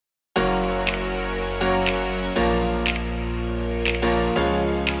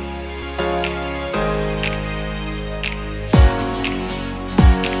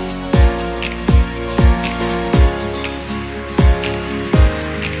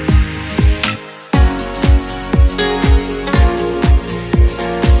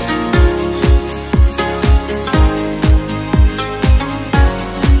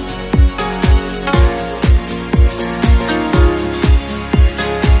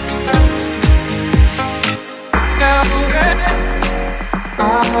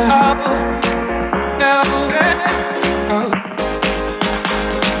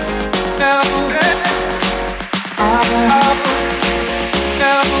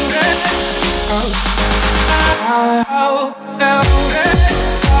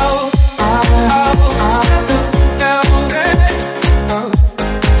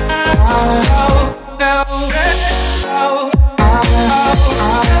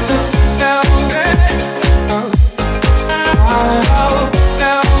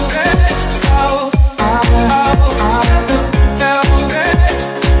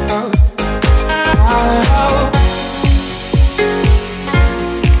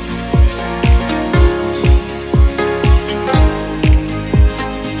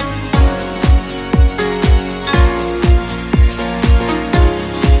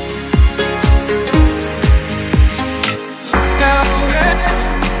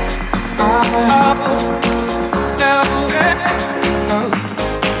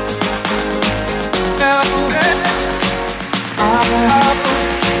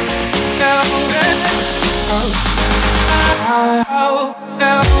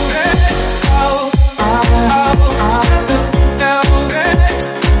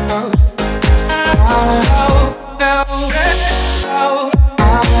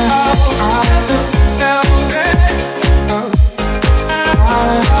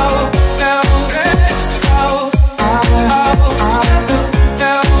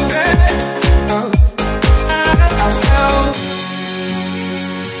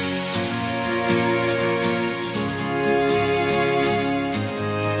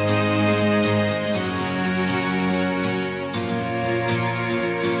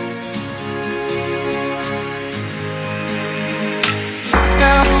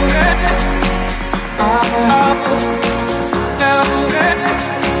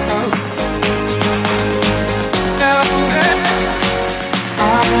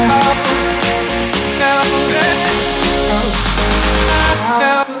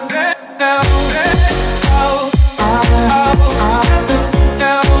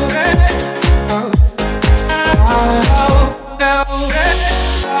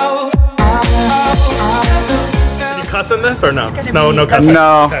In this or no? No cussing.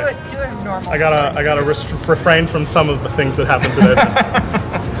 No. Okay. Do it normal. I gotta refrain from some of the things that happened today.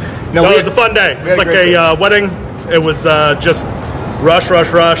 No, it was a fun day. It was like a wedding. It was just rush.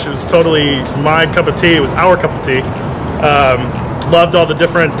 It was totally my cup of tea. It was our cup of tea. Loved all the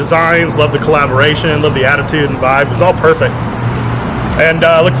different designs. Loved the collaboration. Loved the attitude and vibe. It was all perfect. And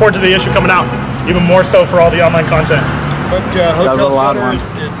look forward to the issue coming out. Even more so for all the online content. But Hotel Sutter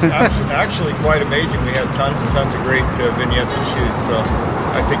is actually quite amazing. We have tons and tons of great vignettes to shoot. So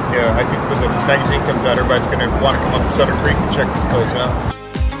I think when the magazine comes out, everybody's going to want to come up to Sutter Creek and check this place out.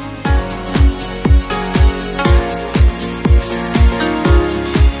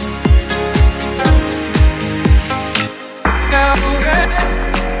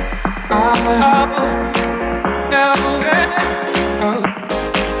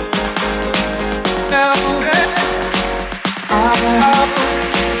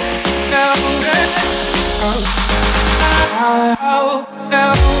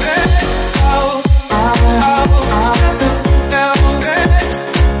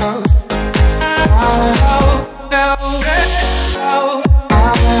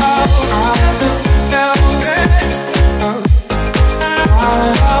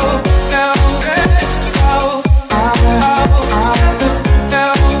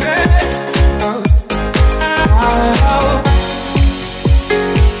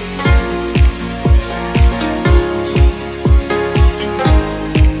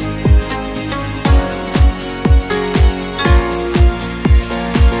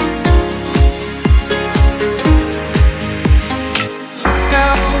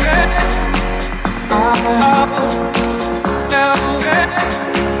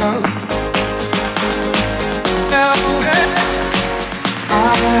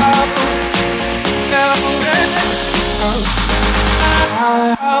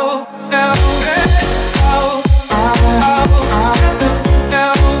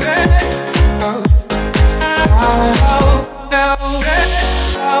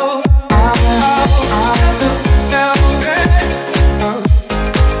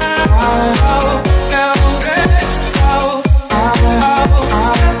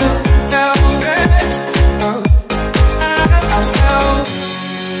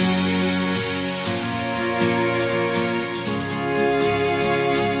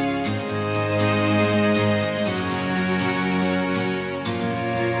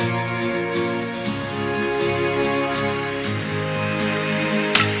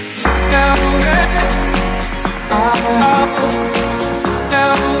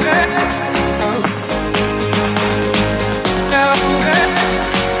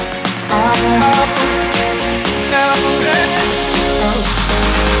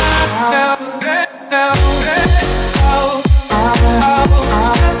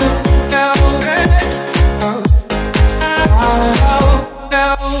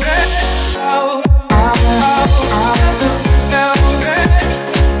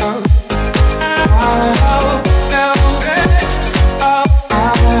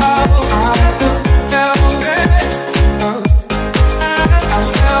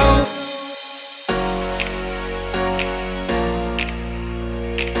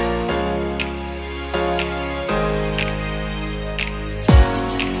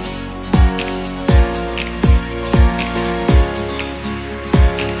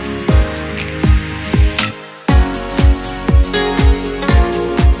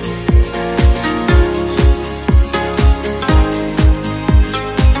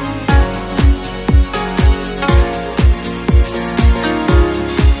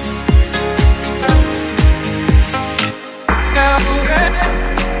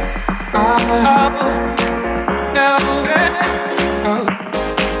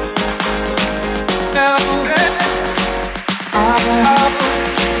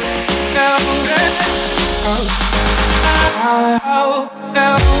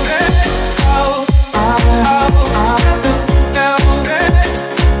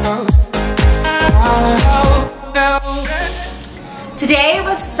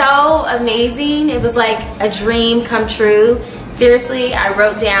 amazing. It was like a dream come true. Seriously, I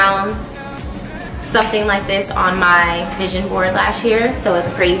wrote down something like this on my vision board last year, so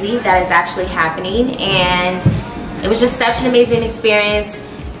it's crazy that it's actually happening. And it was just such an amazing experience.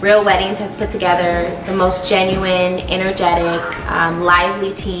 Real Weddings has put together the most genuine, energetic,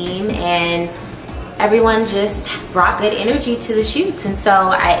 lively team, and everyone just brought good energy to the shoots. And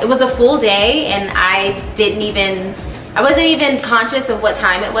so it was a full day, and I wasn't even conscious of what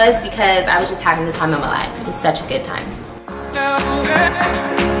time it was because I was just having the time of my life. It was such a good time.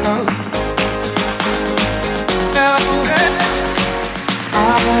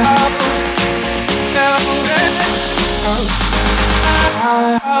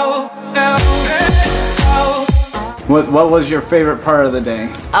 What was your favorite part of the day?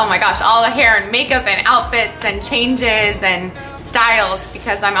 Oh my gosh, all the hair and makeup and outfits and changes and styles,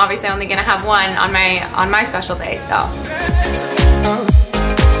 because I'm obviously only gonna have one on my special day, so.